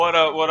What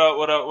up, what up,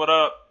 what up, what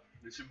up?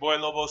 It's your boy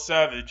Lobo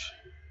Savage.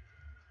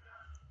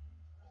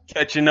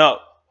 Catching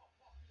up.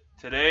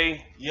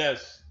 Today,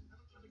 yes,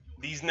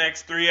 these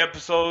next three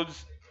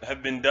episodes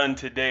have been done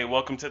today.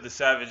 Welcome to the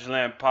Savage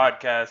Land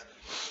Podcast.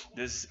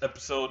 This is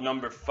episode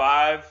number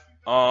 5.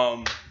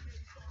 Yeah,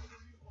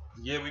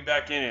 we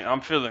back in it.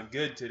 I'm feeling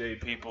good today,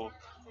 people.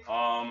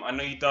 I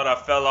know you thought I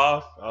fell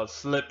off. I was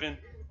slipping.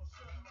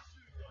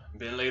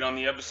 Been late on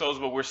the episodes,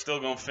 but we're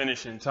still gonna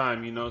finish in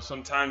time.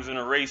 Sometimes in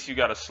a race you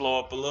gotta slow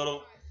up a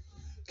little,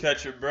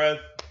 catch your breath,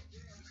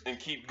 and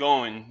keep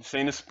going. This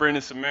ain't a sprint,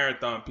 it's a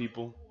marathon,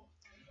 people.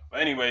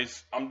 But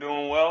anyways, I'm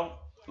doing well.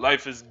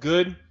 Life is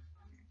good.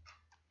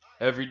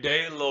 Every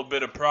day, a little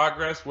bit of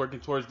progress,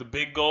 working towards the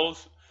big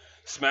goals,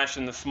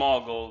 smashing the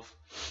small goals.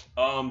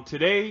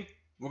 Today,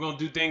 we're gonna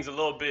do things a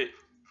little bit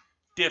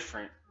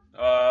different.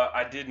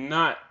 I did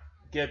not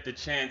get the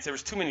chance. There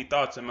was too many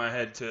thoughts in my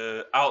head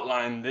to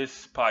outline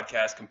this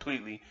podcast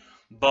completely,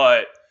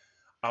 but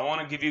I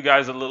want to give you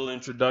guys a little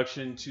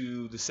introduction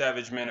to the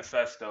Savage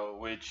Manifesto,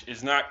 which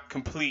is not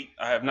complete.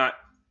 I have not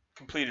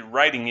completed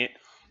writing it,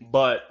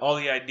 but all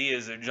the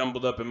ideas are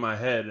jumbled up in my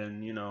head,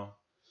 and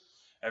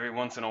every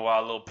once in a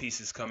while, little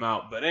pieces come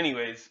out. But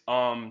anyways,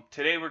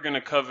 today we're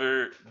gonna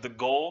cover the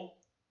goal,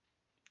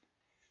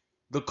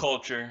 the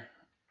culture,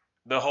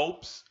 the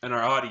hopes, and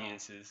our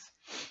audiences.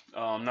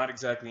 Not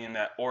exactly in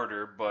that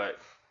order, but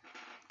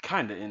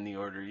kind of in the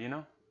order.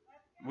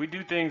 We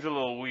do things a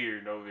little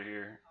weird over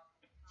here.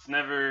 It's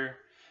never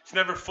it's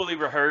never fully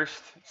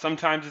rehearsed.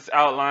 Sometimes it's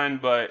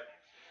outlined, but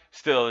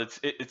still it's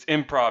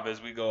improv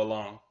as we go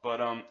along. But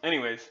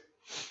anyways,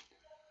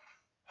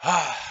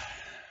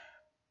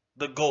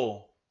 the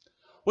goal.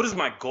 What is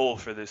my goal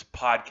for this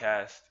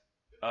podcast?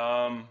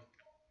 Um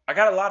I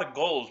got a lot of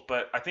goals,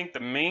 but I think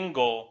the main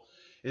goal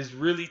is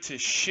really to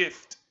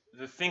shift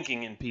the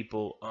thinking in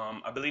people.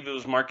 I believe it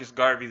was Marcus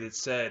Garvey that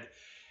said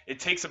it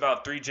takes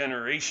about 3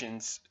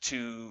 generations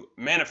to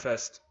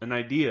manifest an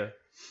idea.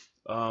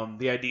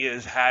 The idea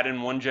is had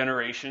in one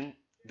generation.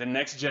 The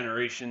next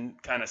generation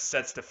kind of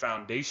sets the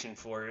foundation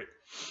for it,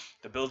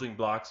 the building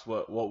blocks,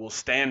 what will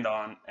stand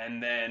on,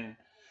 and then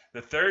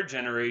the third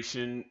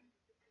generation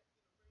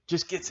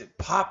just gets it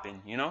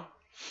popping.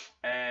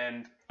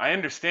 And I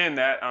understand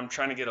that I'm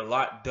trying to get a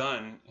lot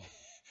done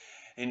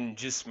in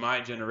just my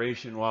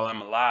generation while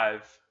I'm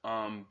alive.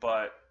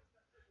 But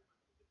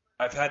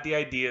I've had the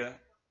idea,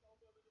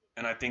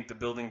 and I think the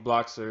building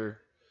blocks are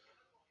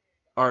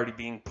already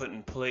being put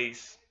in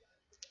place.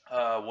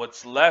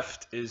 What's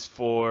left is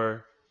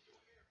for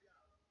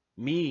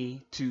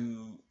me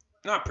to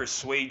not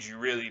persuade you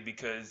really,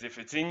 because if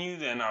it's in you,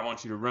 then I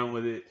want you to run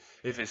with it.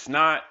 If it's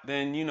not,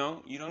 then you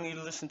don't need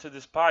to listen to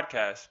this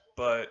podcast.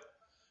 But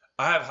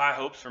I have high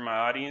hopes for my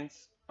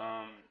audience.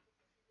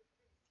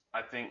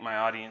 I think my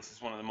audience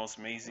is one of the most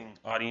amazing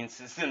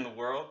audiences in the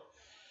world.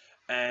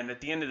 And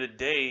at the end of the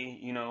day,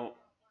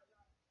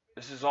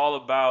 this is all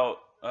about.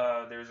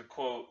 There's a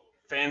quote: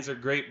 "Fans are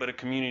great, but a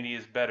community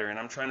is better." And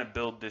I'm trying to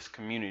build this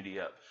community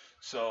up.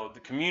 So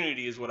the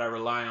community is what I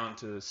rely on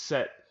to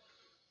set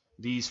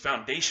these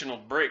foundational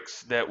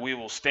bricks that we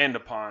will stand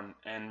upon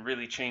and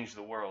really change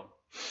the world.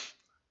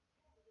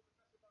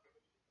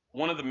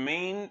 One of the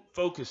main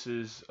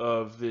focuses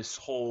of this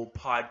whole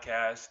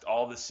podcast,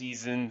 all the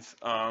seasons,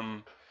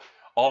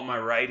 all my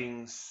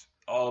writings,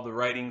 all the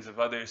writings of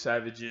other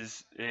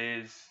savages,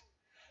 is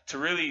to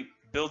really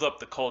build up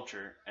the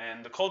culture.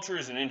 And the culture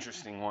is an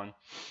interesting one.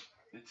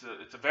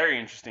 It's a very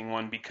interesting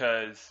one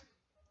because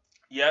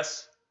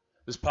yes,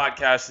 this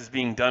podcast is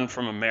being done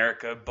from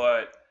America,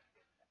 but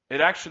it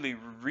actually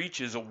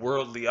reaches a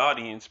worldly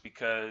audience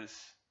because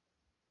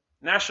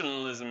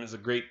nationalism is a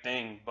great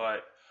thing,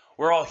 but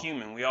we're all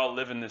human. We all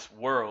live in this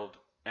world,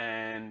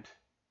 and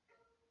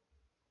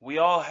we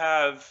all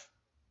have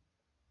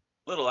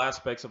little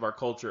aspects of our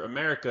culture.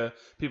 America,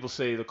 people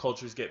say the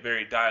cultures get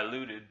very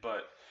diluted,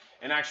 but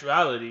in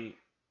actuality,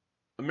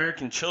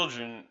 American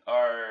children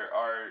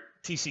are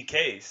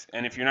TCKs.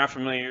 And if you're not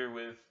familiar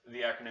with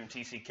the acronym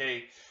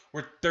TCK,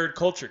 we're third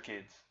culture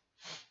kids.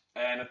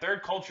 And a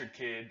third culture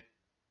kid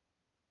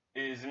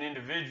is an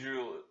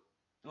individual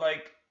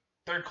like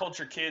third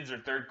culture kids or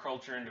third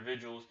culture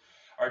individuals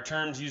are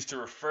terms used to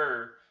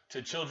refer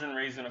to children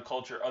raised in a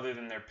culture other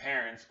than their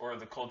parents or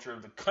the culture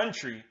of the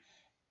country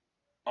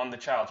on the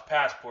child's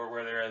passport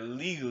where they're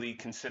legally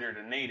considered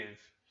a native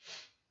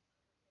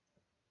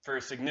for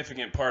a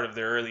significant part of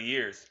their early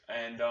years.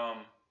 And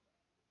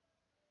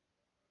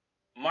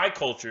my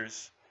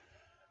cultures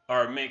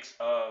are a mix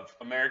of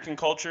American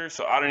culture,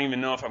 so I don't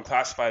even know if I'm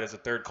classified as a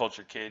third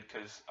culture kid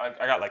because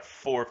I got like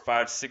 4,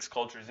 5, 6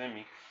 cultures in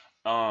me.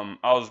 I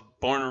was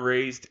born and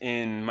raised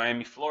in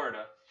Miami,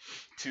 Florida,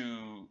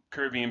 to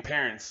Caribbean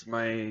parents.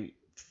 My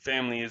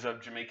family is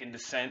of Jamaican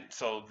descent,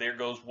 so there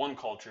goes one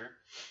culture.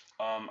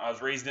 I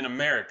was raised in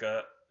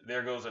America.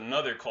 There goes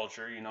another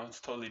culture. It's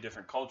a totally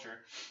different culture.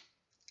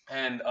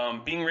 And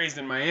being raised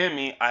in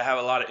Miami, I have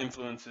a lot of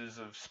influences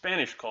of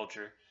Spanish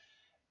culture.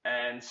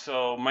 And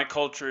so my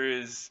culture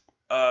is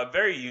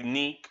very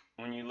unique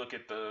when you look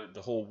at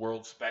the whole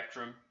world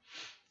spectrum.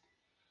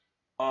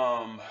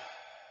 Um,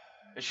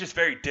 it's just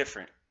very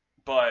different.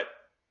 But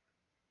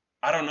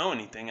I don't know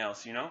anything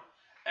else, you know?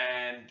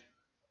 And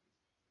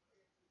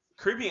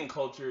Caribbean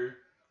culture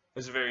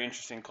is a very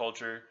interesting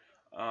culture.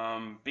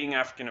 Being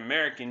African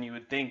American, you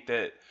would think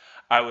that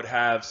I would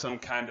have some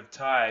kind of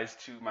ties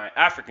to my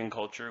African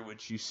culture,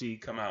 which you see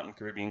come out in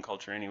Caribbean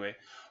culture anyway.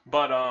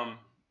 But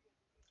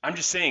I'm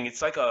just saying,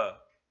 it's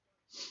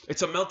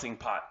a melting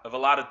pot of a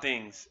lot of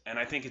things, and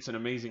I think it's an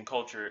amazing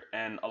culture.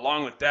 And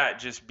along with that,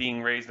 just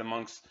being raised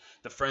amongst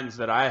the friends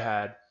that I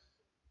had,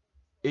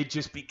 it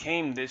just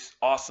became this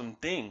awesome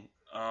thing.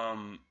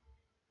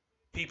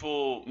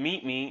 People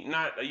meet me,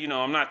 not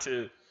I'm not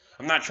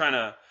trying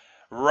to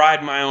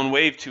ride my own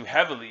wave too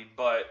heavily,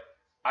 but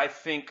I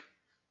think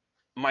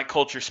my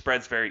culture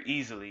spreads very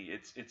easily.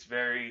 It's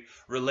very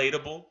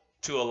relatable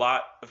to a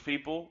lot of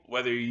people,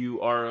 whether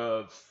you are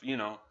of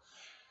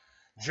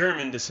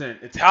German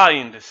descent,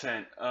 Italian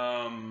descent,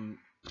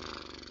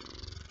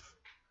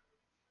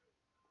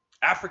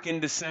 African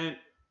descent,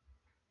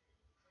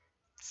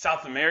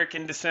 South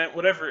American descent,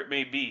 whatever it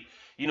may be.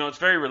 It's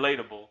very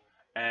relatable,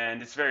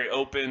 and it's very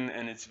open,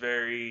 and it's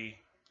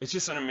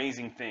just an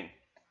amazing thing.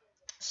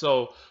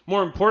 So,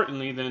 more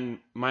importantly than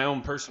my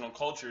own personal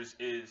cultures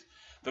is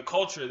the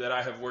culture that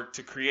I have worked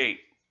to create.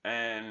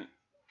 And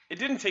it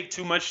didn't take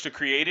too much to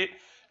create it,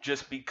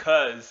 just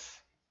because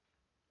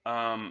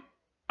um,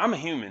 I'm a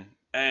human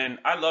and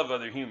I love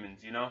other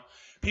humans.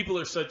 People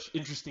are such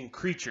interesting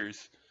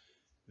creatures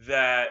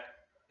that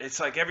it's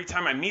like every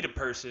time I meet a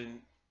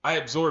person, I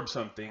absorb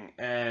something,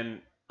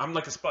 and I'm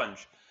like a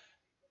sponge.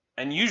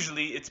 And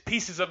usually it's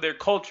pieces of their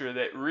culture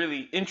that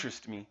really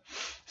interest me.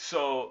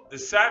 So the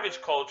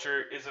savage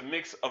culture is a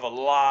mix of a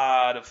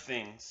lot of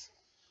things,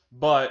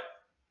 but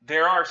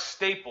there are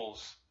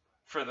staples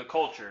for the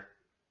culture.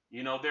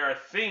 There are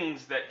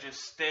things that just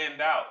stand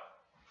out.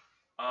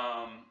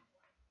 Um,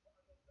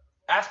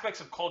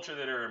 Aspects of culture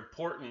that are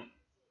important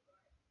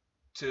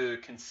to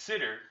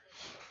consider: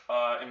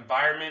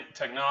 environment,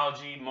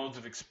 technology, modes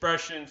of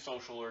expression,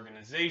 social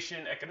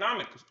organization,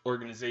 economic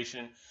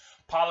organization,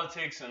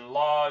 politics and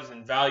laws,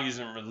 and values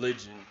and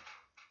religion.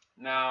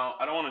 Now,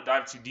 I don't want to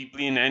dive too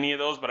deeply into any of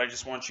those, but I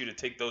just want you to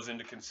take those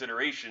into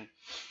consideration,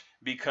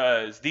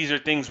 because these are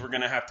things we're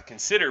going to have to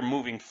consider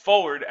moving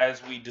forward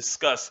as we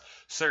discuss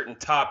certain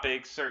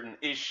topics, certain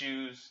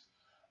issues,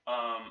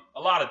 a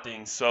lot of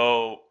things.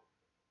 So,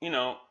 you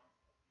know,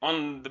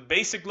 on the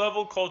basic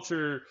level,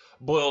 culture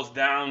boils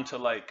down to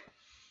like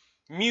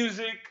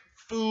music,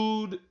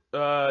 food,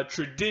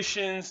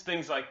 traditions,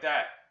 things like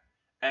that.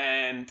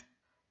 And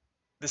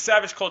the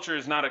savage culture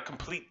is not a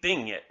complete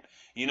thing yet.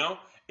 You know,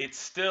 it's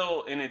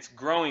still in its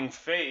growing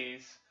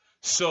phase.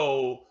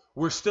 So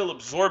we're still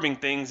absorbing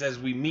things as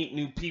we meet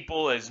new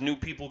people, as new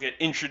people get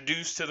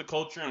introduced to the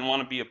culture and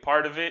want to be a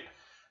part of it.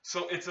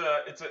 So it's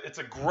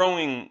a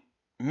growing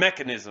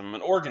mechanism,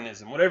 an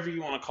organism, whatever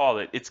you want to call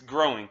it. It's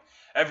growing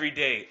every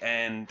day,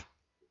 and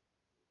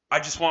I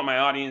just want my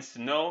audience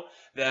to know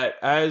that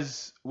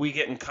as we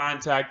get in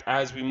contact,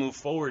 as we move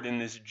forward in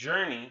this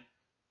journey,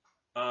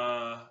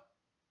 uh,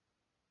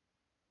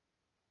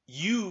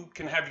 you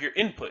can have your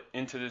input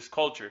into this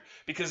culture,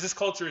 because this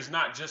culture is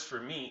not just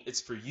for me,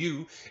 it's for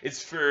you,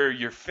 it's for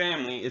your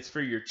family, it's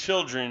for your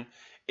children,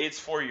 it's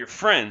for your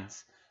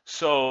friends.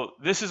 So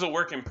this is a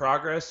work in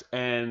progress,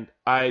 and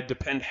I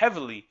depend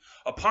heavily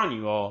upon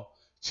you all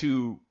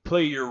to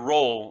play your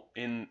role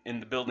in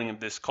the building of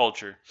this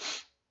culture.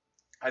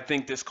 I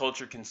think this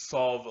culture can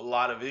solve a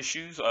lot of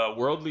issues,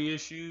 worldly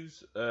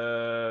issues,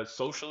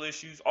 social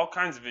issues, all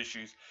kinds of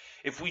issues,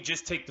 if we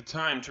just take the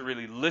time to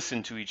really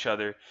listen to each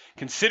other,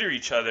 consider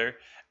each other,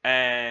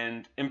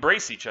 and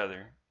embrace each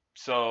other.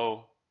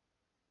 So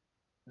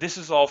this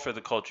is all for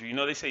the culture.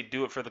 They say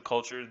do it for the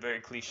culture, a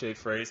very cliche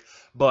phrase,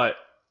 but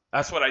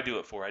that's what I do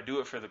it for. I do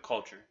it for the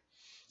culture.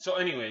 So,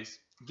 anyways,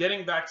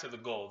 getting back to the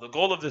goal. The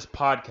goal of this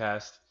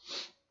podcast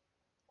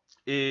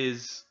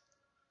is,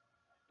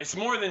 it's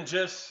more than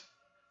just,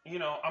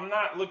 I'm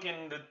not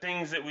looking the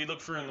things that we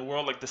look for in the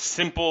world, like the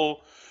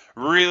simple,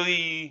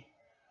 really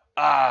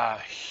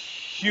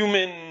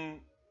human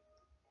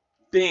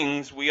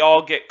things we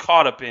all get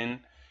caught up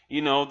in,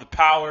 the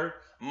power,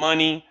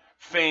 money,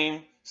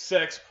 fame,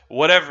 sex,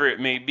 whatever it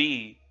may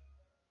be.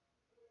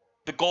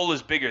 The goal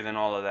is bigger than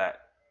all of that.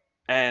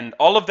 And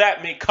all of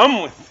that may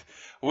come with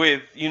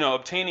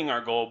obtaining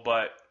our goal,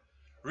 but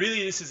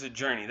really, this is a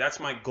journey. That's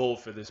my goal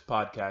for this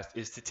podcast,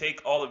 is to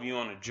take all of you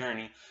on a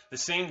journey, the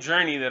same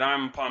journey that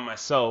I'm upon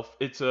myself.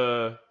 It's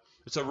a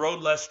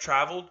road less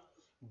traveled,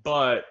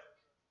 but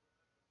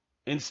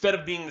instead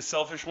of being the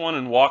selfish one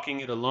and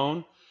walking it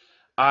alone,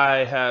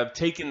 I have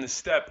taken the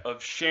step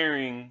of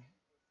sharing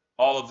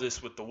all of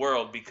this with the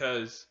world,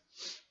 because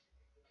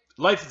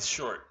life is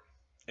short.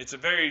 It's a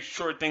very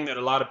short thing that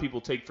a lot of people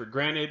take for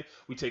granted.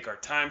 We take our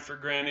time for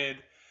granted.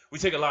 We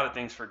take a lot of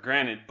things for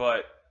granted,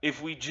 but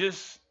if we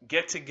just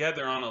get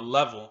together on a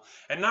level,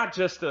 and not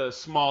just a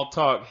small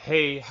talk,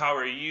 hey, how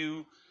are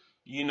you?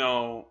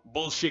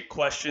 Bullshit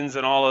questions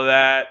and all of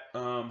that.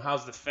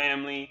 How's the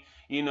family?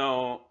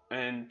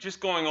 and just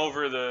going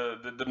over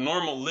the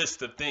normal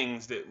list of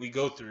things that we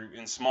go through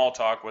in small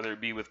talk, whether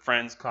it be with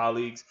friends,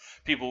 colleagues,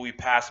 people we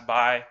pass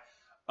by.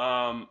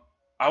 Um,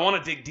 I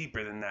want to dig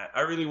deeper than that.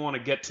 I really want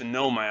to get to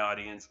know my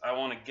audience. I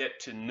want to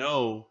get to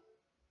know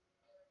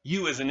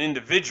you as an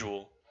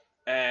individual.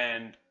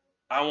 And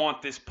I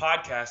want this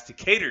podcast to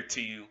cater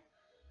to you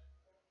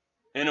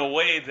in a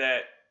way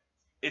that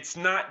it's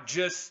not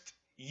just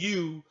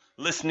you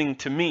listening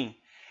to me,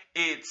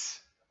 it's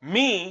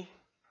me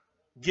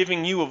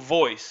giving you a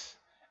voice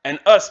and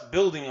us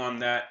building on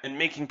that and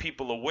making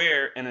people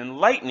aware and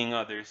enlightening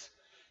others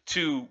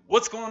to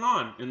what's going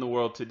on in the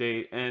world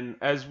today. And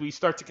as we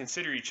start to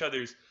consider each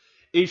other's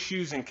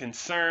issues and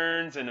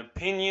concerns and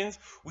opinions,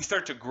 we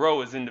start to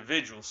grow as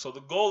individuals. So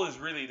the goal is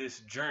really this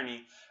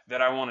journey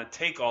that I want to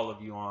take all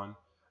of you on.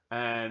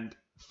 And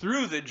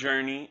through the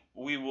journey,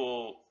 we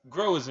will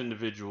grow as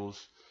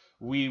individuals.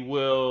 We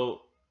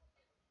will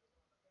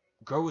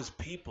grow as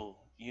people,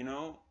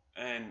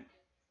 and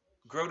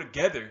grow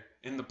together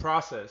in the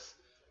process.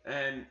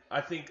 And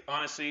I think,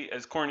 honestly,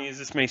 as corny as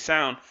this may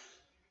sound,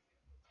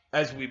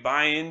 as we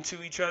buy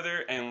into each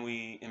other and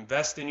we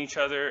invest in each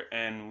other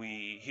and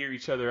we hear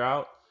each other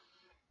out,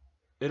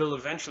 it'll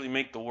eventually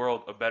make the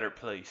world a better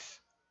place,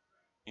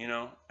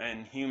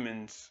 and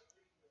humans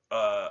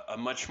a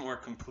much more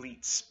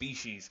complete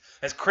species.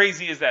 As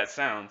crazy as that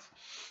sounds,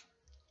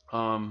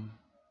 um,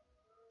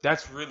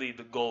 that's really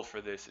the goal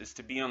for this, is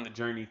to be on the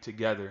journey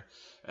together.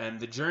 And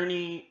the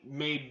journey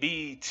may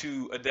be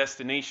to a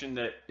destination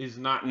that is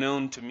not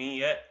known to me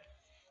yet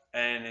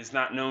and is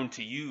not known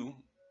to you,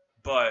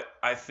 but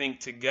I think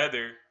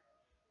together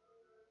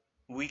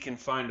we can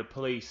find a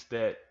place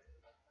that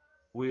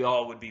we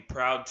all would be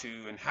proud to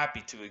and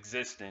happy to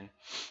exist in.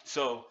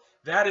 So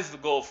that is the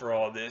goal for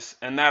all this,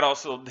 and that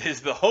also is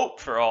the hope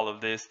for all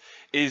of this,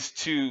 is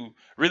to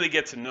really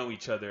get to know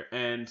each other.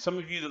 And some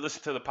of you that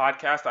listen to the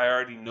podcast, I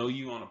already know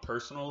you on a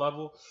personal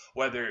level,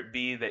 whether it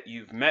be that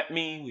you've met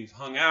me, we've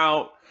hung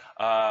out,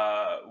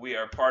 we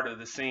are part of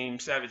the same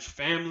Savage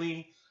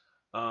family,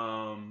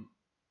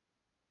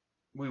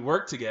 we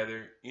work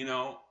together. You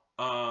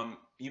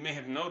may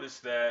have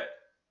noticed that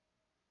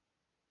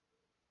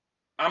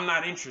I'm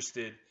not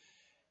interested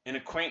in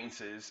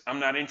acquaintances. I'm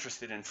not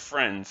interested in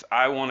friends.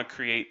 I want to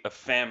create a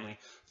family.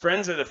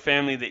 Friends are the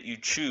family that you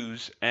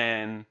choose,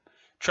 and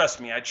trust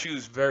me, I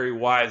choose very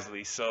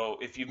wisely. So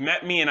if you've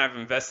met me and I've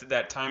invested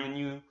that time in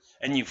you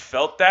and you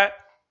felt that,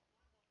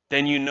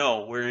 then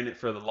we're in it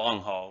for the long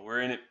haul.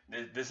 We're in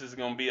it. This is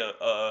going to be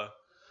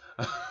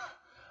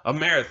a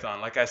marathon,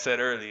 like I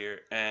said earlier,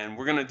 and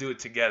we're going to do it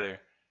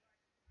together,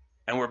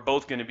 and we're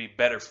both going to be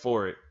better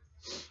for it.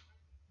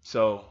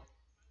 So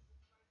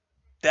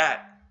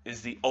that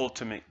is the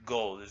ultimate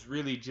goal, is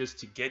really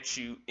just to get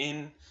you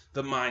in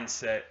the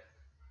mindset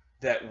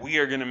that we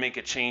are going to make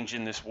a change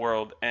in this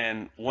world.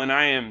 And when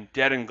I am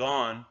dead and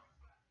gone,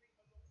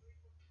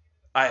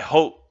 I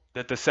hope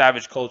that the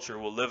savage culture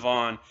will live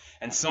on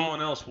and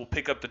someone else will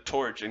pick up the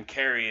torch and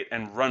carry it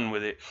and run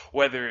with it,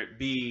 whether it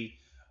be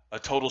a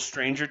total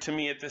stranger to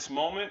me at this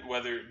moment,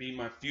 whether it be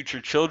my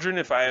future children,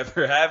 if I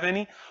ever have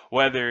any,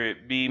 whether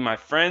it be my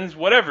friends,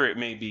 whatever it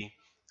may be.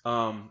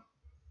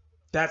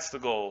 That's the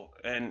goal,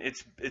 and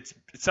it's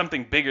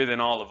something bigger than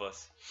all of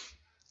us.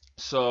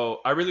 So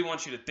I really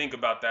want you to think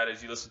about that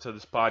as you listen to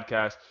this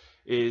podcast,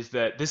 is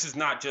that this is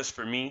not just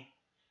for me.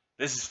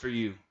 This is for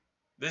you.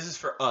 This is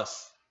for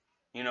us.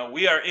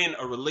 We are in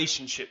a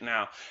relationship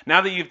now.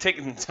 Now that you've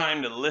taken the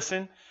time to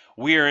listen,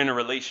 we are in a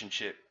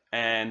relationship,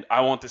 and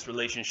I want this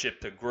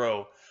relationship to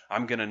grow.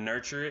 I'm going to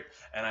nurture it,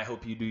 and I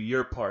hope you do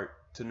your part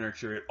to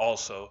nurture it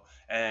also.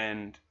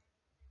 And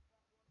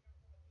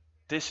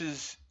this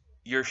is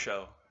your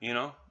show.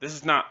 This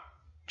is not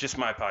just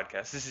my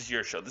podcast. This is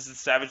your show. This is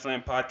Savage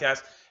Land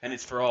Podcast, and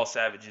it's for all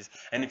savages.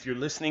 And if you're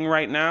listening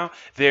right now,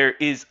 there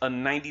is a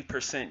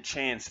 90%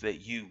 chance that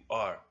you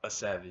are a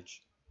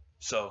savage.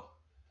 So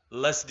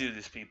let's do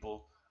this,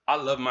 people. I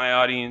love my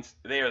audience.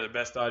 They are the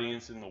best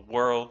audience in the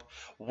world.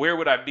 Where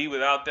would I be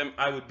without them?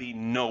 I would be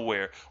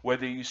nowhere.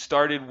 Whether you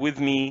started with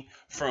me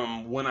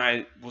from when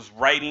I was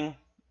writing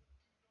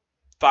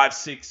 5,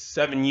 6,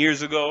 7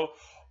 years ago,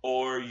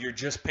 or you're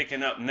just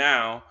picking up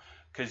now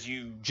because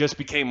you just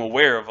became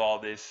aware of all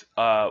this,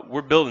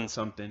 we're building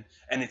something,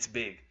 and it's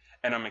big.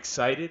 And I'm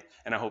excited,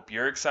 and I hope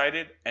you're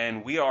excited,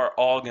 and we are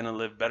all going to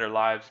live better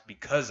lives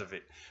because of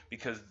it.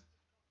 Because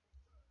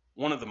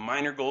one of the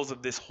minor goals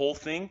of this whole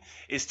thing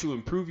is to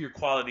improve your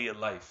quality of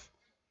life,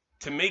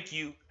 to make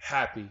you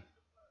happy.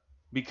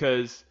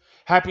 Because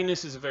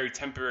happiness is a very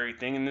temporary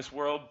thing in this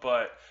world,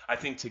 but I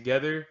think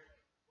together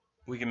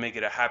we can make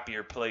it a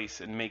happier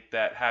place and make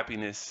that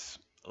happiness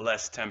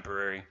less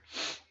temporary.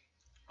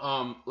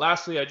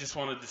 Lastly, I just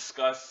want to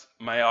discuss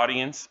my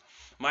audience.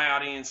 My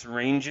audience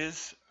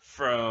ranges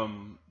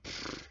from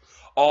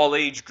all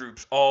age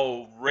groups,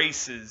 all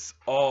races,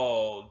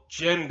 all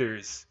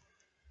genders.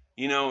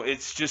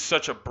 It's just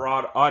such a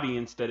broad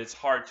audience that it's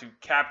hard to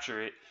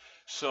capture it.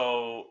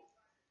 So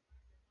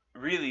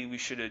really, we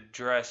should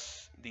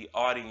address the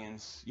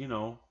audience,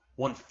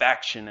 one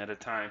faction at a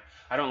time.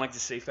 I don't like to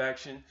say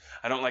faction.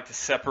 I don't like to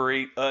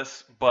separate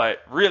us, but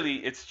really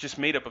it's just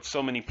made up of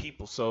so many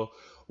people. So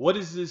what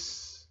is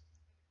this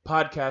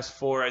podcast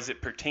for as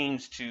it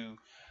pertains to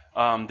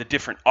the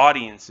different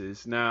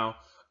audiences? Now,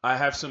 I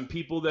have some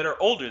people that are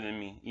older than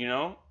me,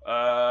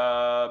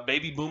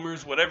 baby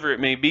boomers, whatever it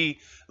may be,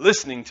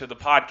 listening to the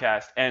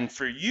podcast. And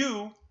for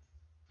you,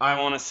 I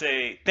want to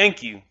say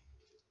thank you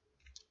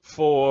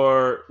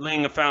for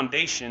laying a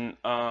foundation.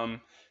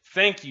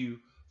 Thank you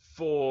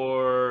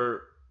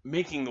for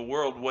making the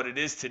world what it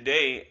is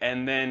today,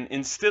 and then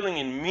instilling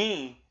in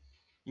me,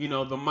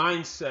 the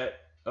mindset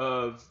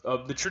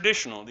of the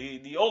traditional,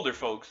 the older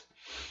folks,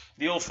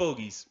 the old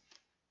fogies.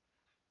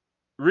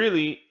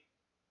 Really,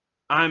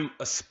 I'm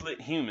a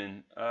split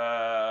human.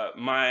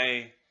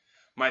 My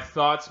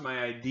thoughts, my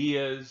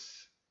ideas,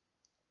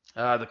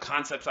 the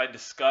concepts I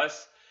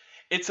discuss,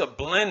 it's a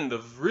blend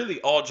of really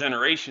all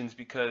generations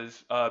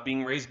because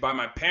being raised by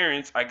my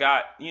parents, I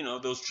got,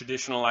 those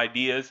traditional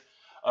ideas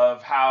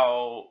of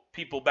how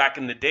people back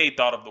in the day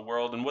thought of the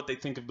world and what they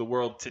think of the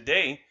world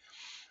today.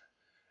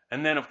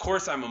 And then, of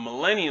course, I'm a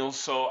millennial,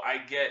 so I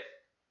get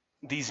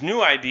these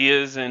new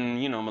ideas, and,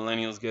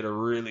 millennials get a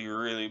really,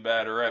 really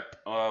bad rep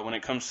when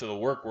it comes to the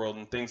work world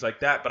and things like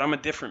that. But I'm a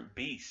different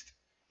beast.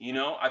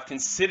 I've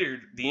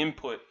considered the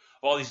input of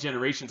all these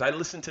generations. I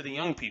listen to the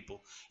young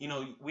people.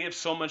 We have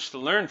so much to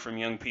learn from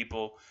young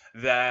people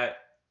that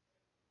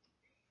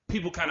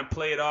people kind of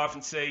play it off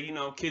and say,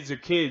 kids are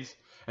kids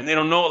and they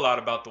don't know a lot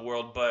about the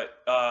world. But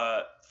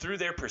through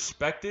their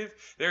perspective,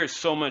 there is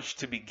so much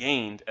to be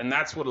gained. And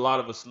that's what a lot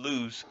of us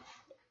lose.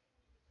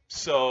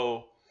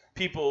 So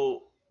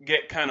people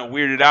get kind of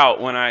weirded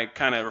out when I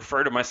kind of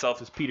refer to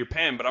myself as Peter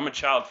Pan, but I'm a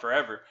child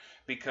forever,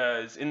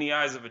 because in the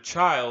eyes of a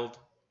child,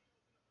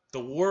 the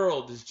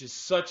world is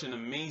just such an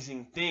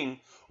amazing thing,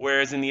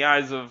 whereas in the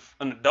eyes of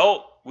an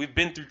adult, we've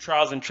been through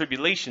trials and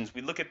tribulations.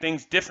 We look at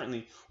things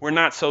differently. We're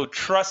not so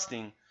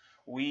trusting.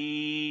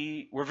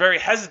 We're very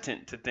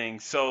hesitant to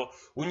things. So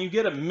when you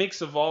get a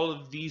mix of all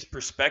of these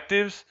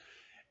perspectives,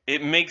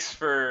 it makes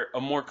for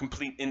a more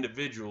complete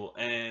individual,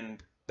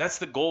 and that's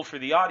the goal for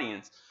the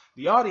audience.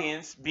 The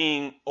audience,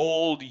 being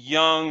old,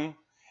 young,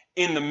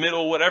 in the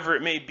middle, whatever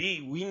it may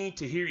be, we need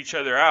to hear each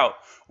other out.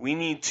 We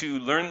need to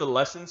learn the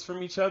lessons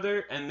from each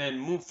other and then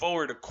move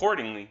forward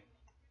accordingly.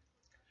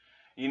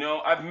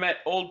 I've met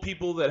old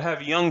people that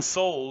have young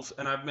souls,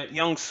 and I've met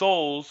young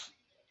souls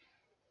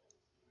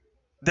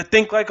that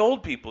think like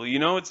old people.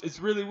 It's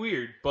really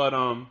weird. But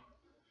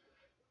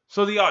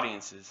so the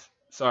audiences.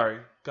 Sorry,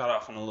 got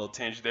off on a little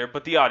tangent there,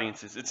 but the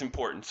audiences, it's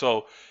important.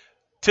 So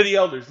to the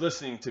elders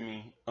listening to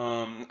me,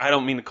 I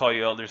don't mean to call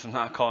you elders. I'm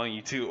not calling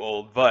you too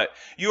old, but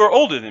you are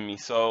older than me,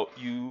 so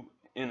you,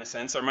 in a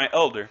sense, are my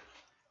elder.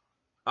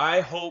 I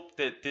hope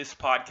that this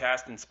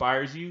podcast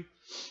inspires you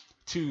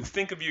to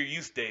think of your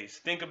youth days.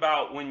 Think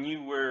about when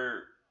you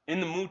were in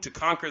the mood to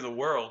conquer the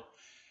world,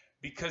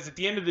 because at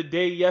the end of the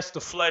day, yes, the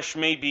flesh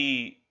may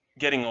be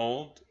getting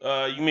old.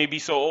 You may be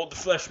so old, the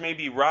flesh may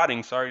be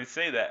rotting. Sorry to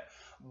say that,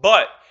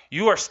 but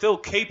you are still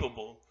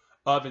capable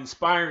of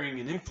inspiring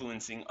and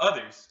influencing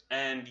others.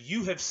 And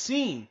you have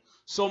seen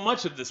so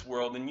much of this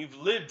world, and you've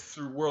lived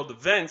through world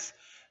events,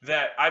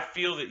 that I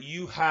feel that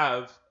you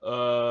have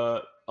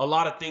a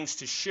lot of things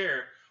to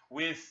share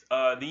with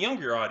the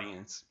younger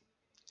audience.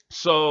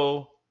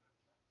 So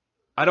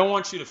I don't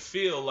want you to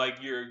feel like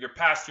you're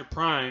past your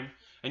prime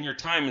and your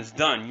time is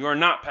done. You are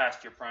not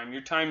past your prime.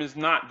 Your time is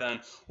not done.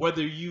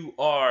 Whether you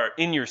are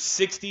in your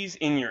 60s,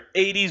 in your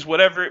 80s,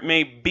 whatever it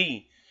may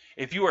be,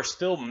 if you are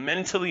still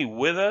mentally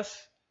with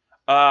us,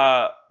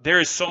 there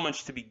is so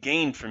much to be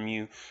gained from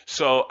you.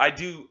 So I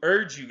do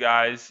urge you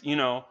guys,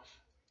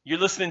 you're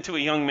listening to a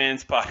young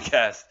man's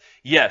podcast.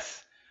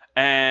 Yes.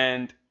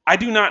 And I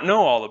do not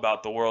know all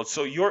about the world.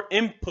 So your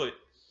input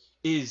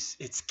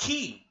it's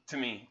key to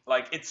me.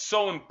 Like, it's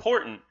so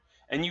important,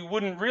 and you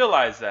wouldn't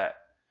realize that.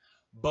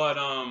 But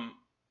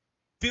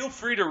feel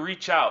free to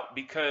reach out,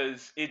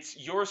 because it's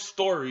your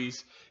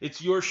stories,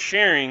 it's your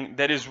sharing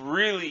that is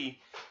really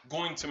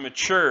going to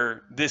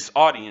mature this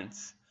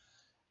audience.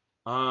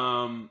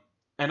 And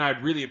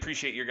I'd really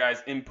appreciate your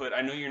guys' input.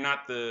 I know you're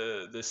not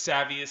the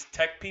savviest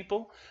tech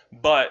people,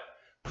 but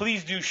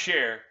please do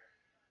share.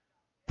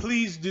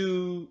 Please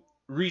do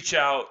reach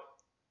out.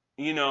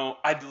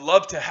 I'd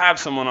love to have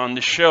someone on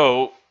the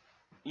show,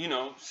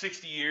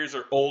 60 years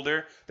or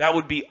older. That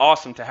would be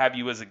awesome to have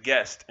you as a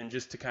guest, and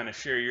just to kind of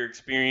share your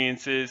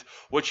experiences,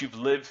 what you've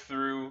lived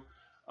through,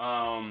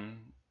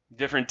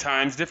 different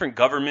times, different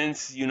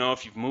governments,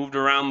 if you've moved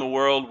around the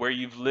world, where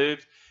you've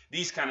lived.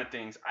 These kind of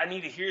things. I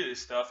need to hear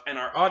this stuff, and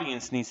our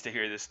audience needs to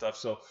hear this stuff.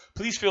 So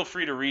please feel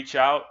free to reach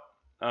out.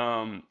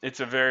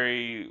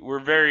 We're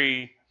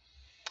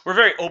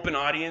very open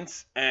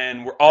audience,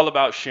 and we're all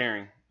about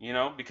sharing,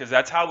 because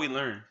that's how we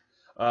learn,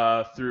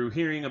 through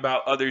hearing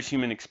about others'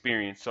 human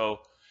experience.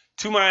 So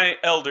to my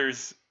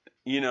elders,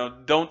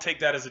 don't take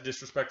that as a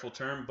disrespectful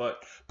term,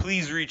 but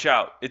please reach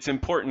out. It's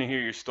important to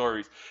hear your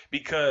stories,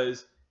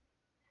 because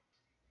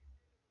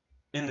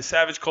in the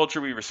Savage culture,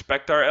 we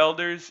respect our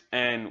elders,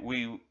 and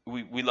we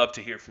love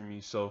to hear from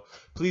you. So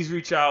please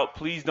reach out.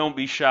 Please don't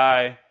be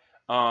shy.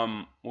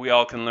 We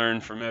all can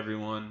learn from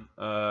everyone.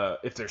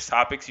 If there's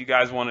topics you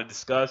guys want to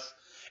discuss,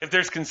 if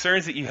there's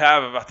concerns that you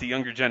have about the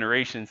younger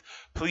generations,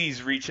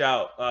 please reach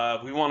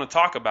out. We want to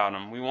talk about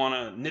them. We want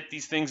to nip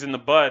these things in the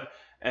bud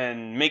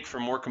and make for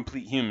more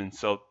complete humans.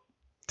 So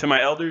to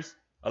my elders,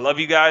 I love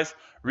you guys.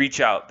 Reach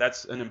out.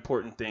 That's an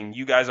important thing.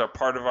 You guys are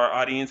part of our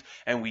audience,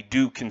 and we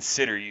do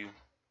consider you.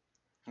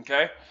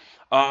 Okay.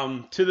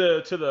 To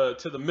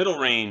the middle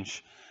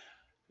range,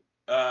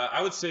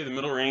 I would say the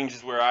middle range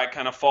is where I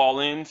kind of fall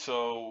in.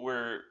 So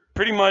we're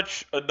pretty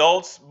much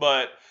adults,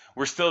 but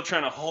we're still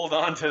trying to hold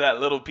on to that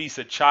little piece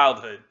of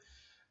childhood.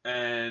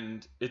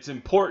 And it's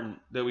important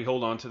that we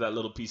hold on to that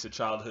little piece of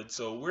childhood.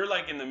 So we're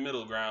like in the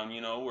middle ground,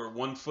 we're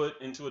 1 foot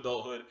into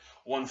adulthood,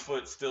 1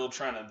 foot still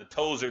trying to, the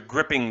toes are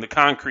gripping the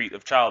concrete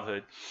of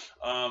childhood.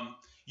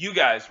 You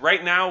guys,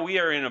 right now, we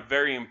are in a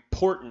very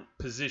important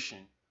position.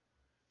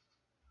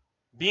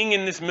 Being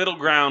in this middle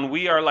ground,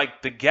 we are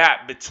like the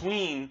gap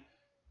between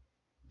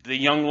the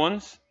young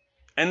ones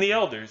and the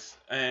elders.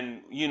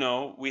 And,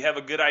 we have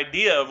a good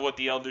idea of what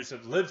the elders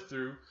have lived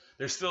through.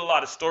 There's still a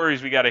lot of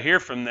stories we got to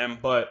hear from them,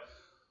 but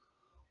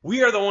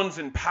we are the ones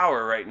in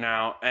power right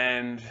now.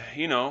 And,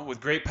 with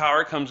great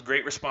power comes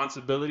great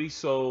responsibility.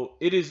 So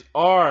it is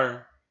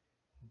our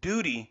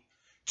duty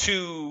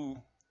to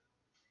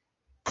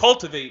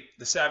cultivate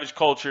the savage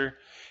culture,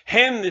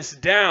 hand this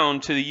down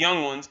to the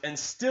young ones, and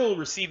still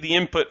receive the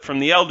input from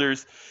the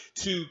elders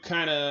to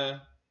kind of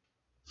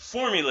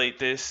formulate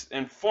this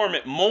and form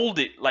it, mold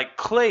it like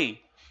clay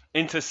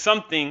into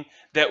something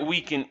that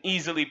we can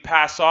easily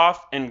pass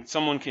off and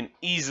someone can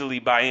easily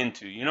buy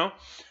into.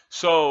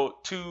 So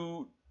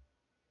to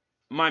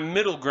my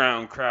middle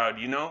ground crowd,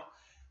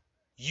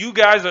 you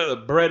guys are the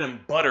bread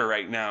and butter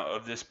right now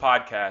of this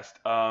podcast.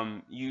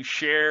 You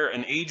share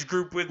an age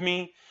group with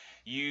me.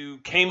 You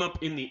came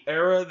up in the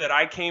era that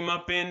I came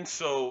up in,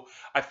 so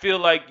I feel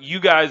like you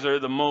guys are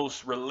the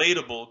most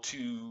relatable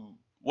to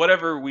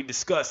whatever we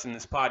discuss in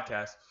this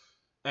podcast.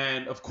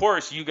 And of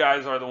course, you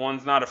guys are the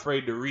ones not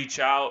afraid to reach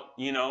out,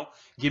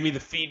 give me the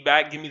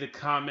feedback, give me the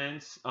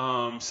comments.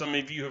 Some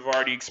of you have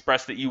already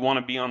expressed that you want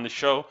to be on the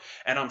show,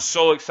 and I'm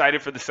so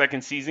excited for the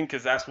second season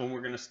because that's when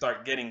we're going to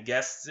start getting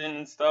guests in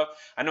and stuff.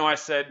 I know I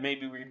said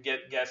maybe we'd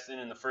get guests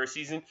in the first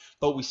season,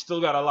 but we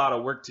still got a lot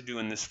of work to do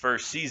in this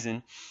first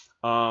season.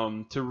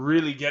 To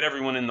really get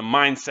everyone in the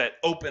mindset,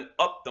 open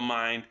up the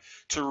mind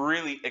to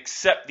really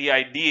accept the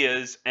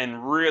ideas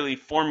and really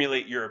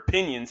formulate your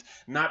opinions.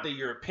 Not that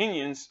your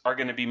opinions are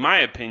going to be my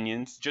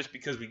opinions. Just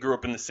because we grew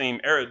up in the same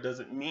era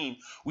doesn't mean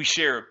we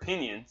share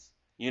opinions.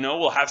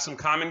 We'll have some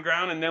common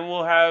ground and then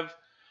we'll have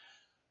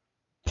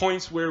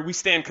points where we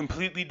stand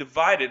completely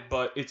divided,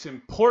 but it's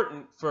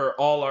important for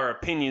all our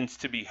opinions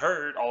to be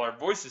heard, all our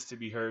voices to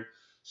be heard,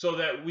 so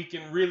that we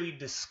can really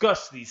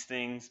discuss these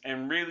things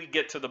and really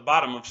get to the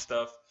bottom of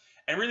stuff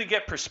and really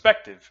get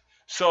perspective.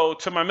 So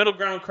to my middle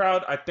ground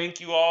crowd, I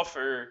thank you all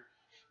for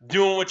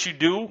doing what you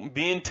do,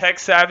 being tech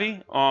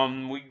savvy.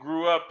 We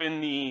grew up in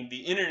the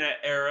internet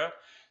era,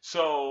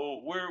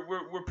 so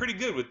we're pretty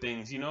good with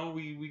things.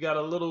 We got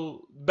a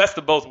little best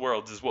of both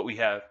worlds is what we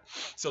have.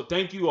 So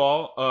thank you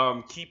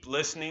all. Keep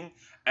listening,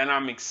 and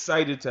I'm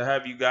excited to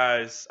have you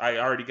guys. I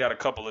already got a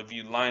couple of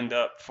you lined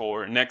up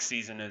for next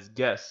season as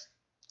guests.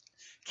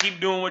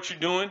 Keep doing what you're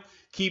doing.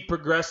 Keep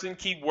progressing.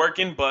 Keep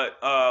working. But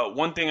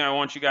one thing I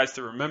want you guys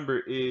to remember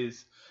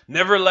is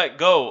never let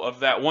go of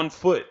that 1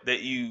 foot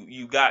that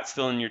you got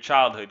still in your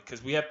childhood,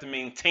 because we have to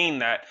maintain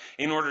that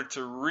in order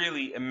to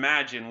really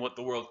imagine what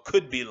the world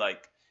could be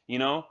like.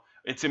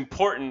 It's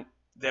important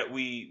that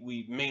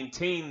we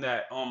maintain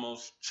that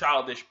almost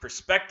childish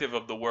perspective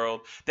of the world,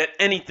 that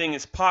anything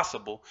is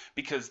possible,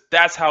 because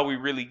that's how we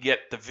really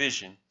get the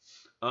vision.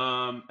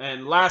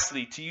 And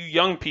lastly, to you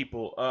young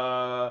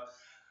people,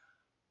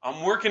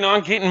 I'm working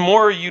on getting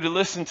more of you to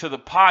listen to the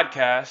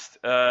podcast.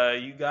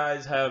 You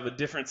guys have a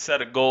different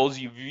set of goals.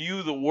 You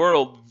view the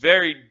world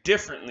very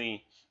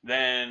differently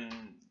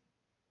than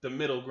the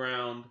middle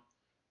ground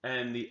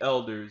and the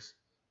elders.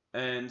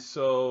 And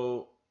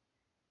so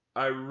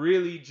I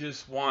really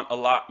just want a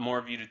lot more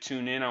of you to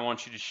tune in. I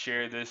want you to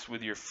share this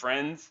with your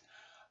friends.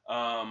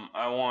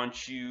 I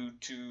want you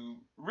to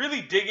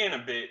really dig in a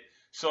bit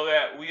so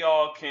that we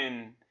all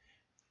can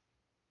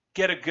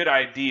get a good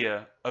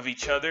idea of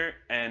each other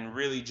and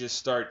really just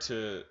start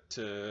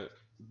to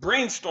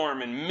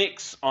brainstorm and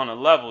mix on a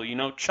level,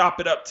 chop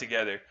it up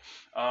together.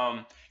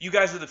 You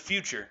guys are the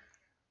future.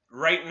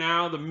 Right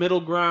now, the middle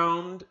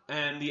ground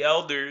and the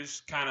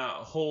elders kind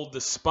of hold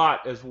the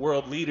spot as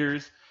world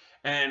leaders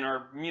and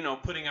are,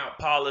 putting out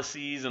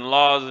policies and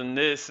laws and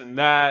this and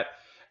that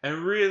and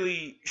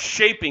really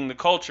shaping the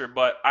culture.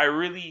 But I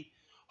really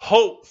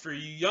hope for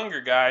you younger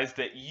guys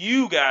that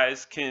you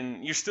guys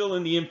you're still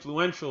in the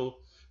influential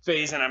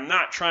phase, and I'm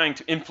not trying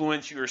to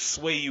influence you or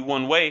sway you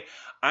one way.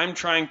 I'm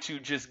trying to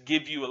just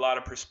give you a lot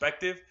of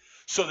perspective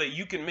so that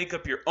you can make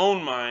up your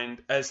own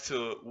mind as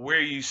to where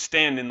you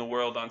stand in the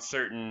world on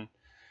certain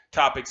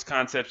topics,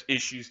 concepts,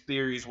 issues,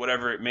 theories,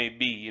 whatever it may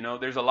be. You know,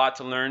 there's a lot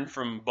to learn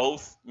from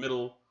both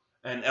middle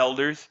and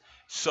elders.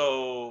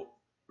 So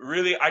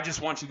really, I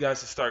just want you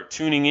guys to start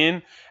tuning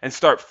in and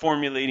start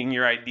formulating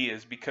your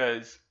ideas,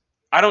 because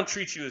I don't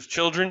treat you as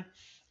children.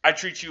 I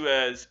treat you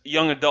as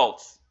young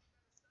adults,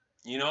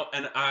 you know,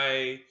 and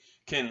I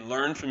can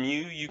learn from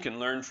you. You can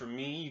learn from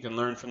me. You can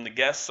learn from the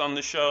guests on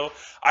the show.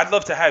 I'd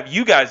love to have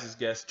you guys as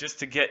guests just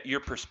to get your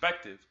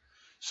perspective.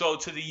 So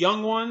to the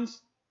young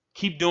ones,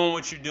 keep doing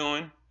what you're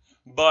doing,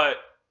 but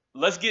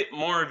let's get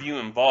more of you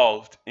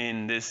involved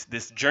in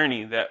this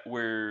journey that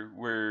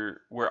we're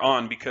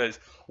on, because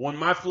when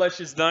my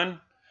flesh is done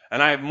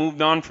and I have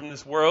moved on from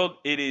this world,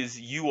 it is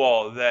you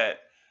all that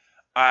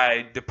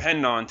I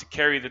depend on to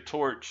carry the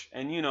torch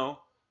and, you know,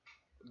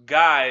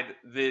 guide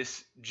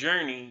this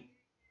journey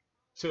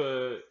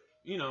to,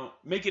 you know,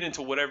 make it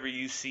into whatever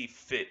you see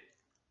fit.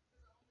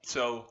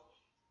 So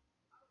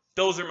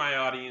those are my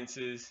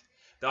audiences.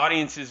 The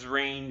audiences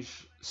range,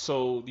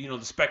 so you know,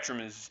 the spectrum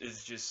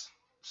is just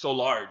so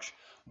large.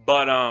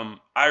 But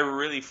I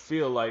really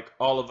feel like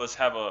all of us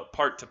have a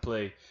part to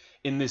play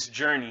in this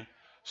journey.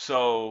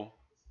 So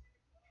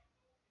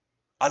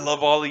I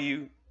love all of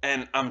you,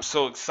 and I'm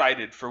so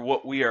excited for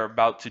what we are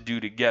about to do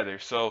together.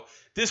 So,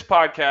 this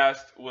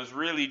podcast was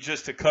really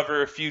just to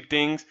cover a few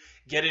things,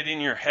 get it in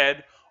your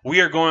head.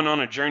 We are going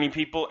on a journey,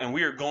 people, and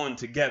we are going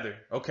together,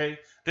 okay?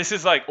 This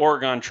is like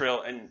Oregon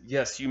Trail, and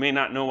yes, you may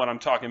not know what I'm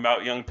talking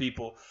about, young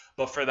people,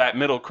 but for that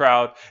middle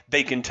crowd,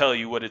 they can tell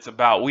you what it's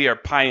about. We are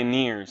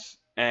pioneers,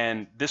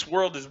 and this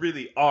world is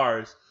really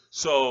ours.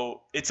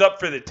 So it's up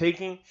for the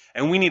taking,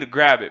 and we need to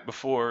grab it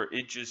before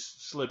it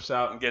just slips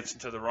out and gets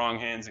into the wrong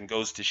hands and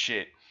goes to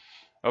shit.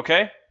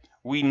 Okay?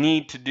 We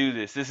need to do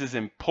this. This is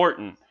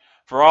important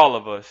for all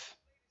of us.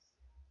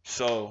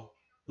 So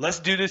let's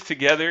do this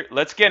together.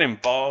 Let's get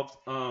involved.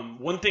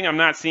 One thing I'm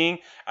not seeing,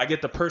 I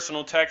get the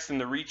personal text and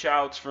the reach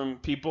outs from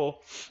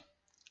people.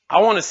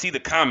 I want to see the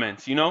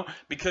comments, you know,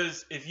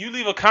 because if you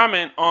leave a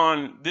comment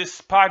on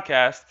this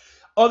podcast,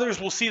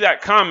 others will see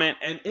that comment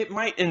and it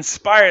might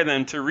inspire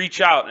them to reach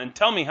out and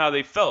tell me how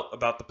they felt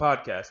about the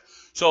podcast.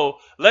 So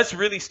let's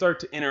really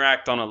start to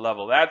interact on a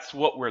level. That's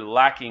what we're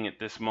lacking at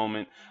this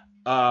moment.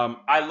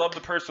 I love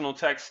the personal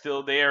text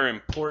still. They are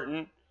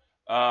important.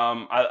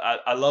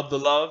 I love the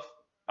love.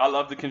 I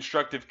love the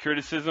constructive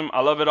criticism.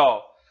 I love it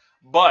all.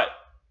 But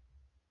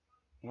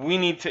we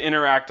need to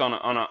interact on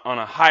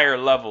a higher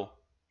level.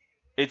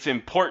 It's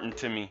important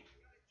to me.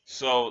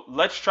 So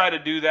let's try to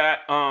do that.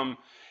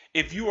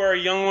 If you are a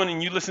young one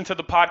and you listen to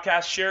the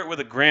podcast, share it with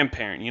a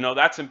grandparent. You know,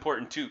 that's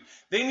important too.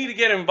 They need to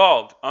get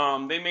involved.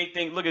 They may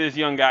think, look at this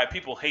young guy.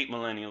 People hate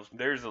millennials.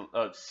 There's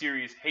a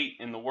serious hate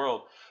in the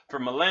world for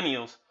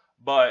millennials,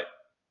 but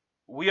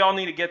we all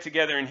need to get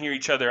together and hear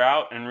each other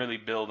out and really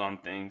build on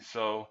things.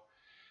 So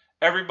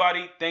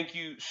everybody, thank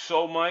you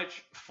so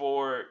much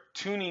for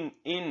tuning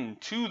in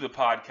to the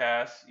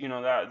podcast. You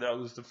know, that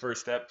was the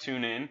first step,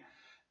 tune in.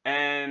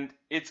 And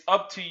it's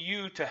up to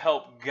you to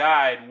help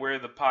guide where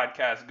the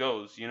podcast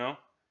goes, you know?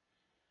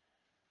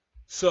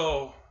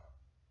 So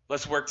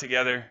let's work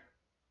together.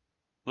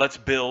 Let's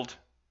build.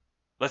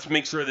 Let's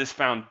make sure this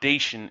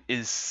foundation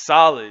is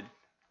solid.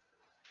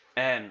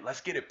 And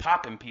let's get it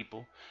popping,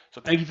 people.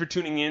 So thank you for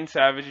tuning in.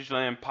 Savage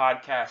Land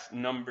podcast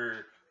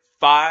number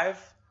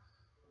 5.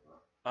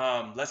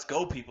 Let's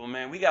go, people,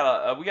 man. We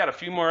got a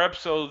few more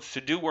episodes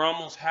to do. We're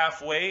almost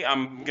halfway.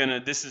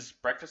 This is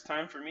breakfast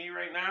time for me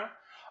right now.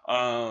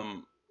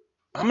 I'm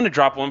gonna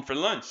drop one for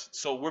lunch.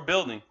 So we're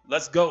building.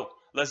 Let's go.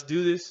 Let's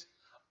do this.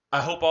 I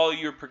hope all of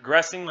you are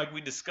progressing like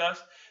we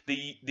discussed.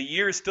 The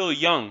year is still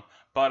young,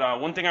 but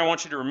one thing I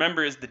want you to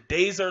remember is the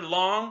days are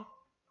long,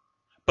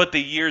 but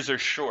the years are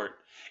short.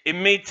 It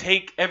may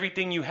take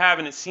everything you have,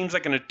 and it seems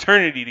like an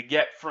eternity to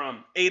get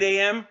from 8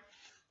 a.m.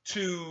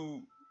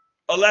 to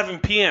 11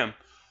 p.m.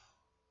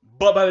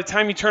 But by the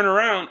time you turn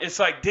around, it's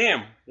like,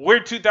 damn,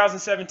 where'd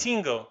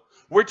 2017 go?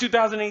 Where'd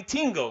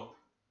 2018 go?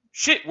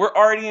 Shit, we're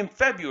already in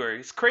February.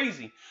 It's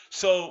crazy.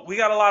 So we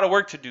got a lot of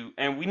work to do,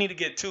 and we need to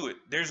get to it.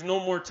 There's no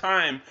more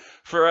time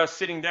for us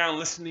sitting down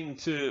listening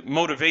to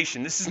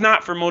motivation. This is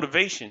not for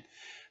motivation.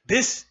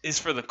 This is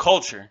for the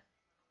culture.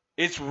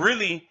 It's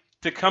really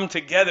to come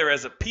together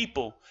as a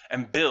people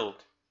and build.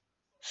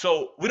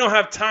 So we don't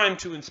have time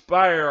to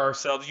inspire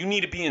ourselves. You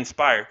need to be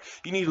inspired.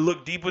 You need to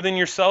look deep within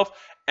yourself,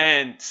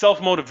 and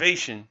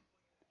self-motivation,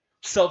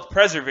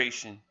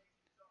 self-preservation,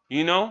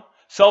 you know?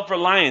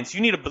 Self-reliance. You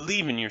need to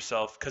believe in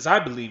yourself, because I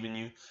believe in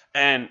you.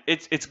 And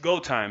it's go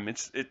time.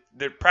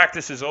 The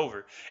practice is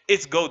over.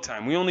 It's go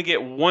time. We only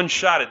get one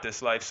shot at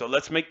this life, so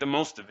let's make the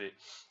most of it.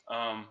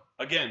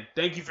 Again,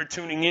 thank you for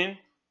tuning in.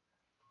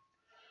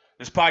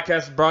 This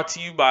podcast is brought to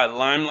you by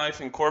Lime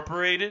Life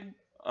Incorporated.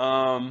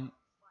 Welcome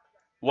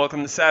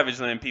to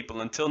Savage Land,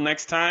 people. Until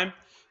next time,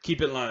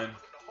 keep it lime.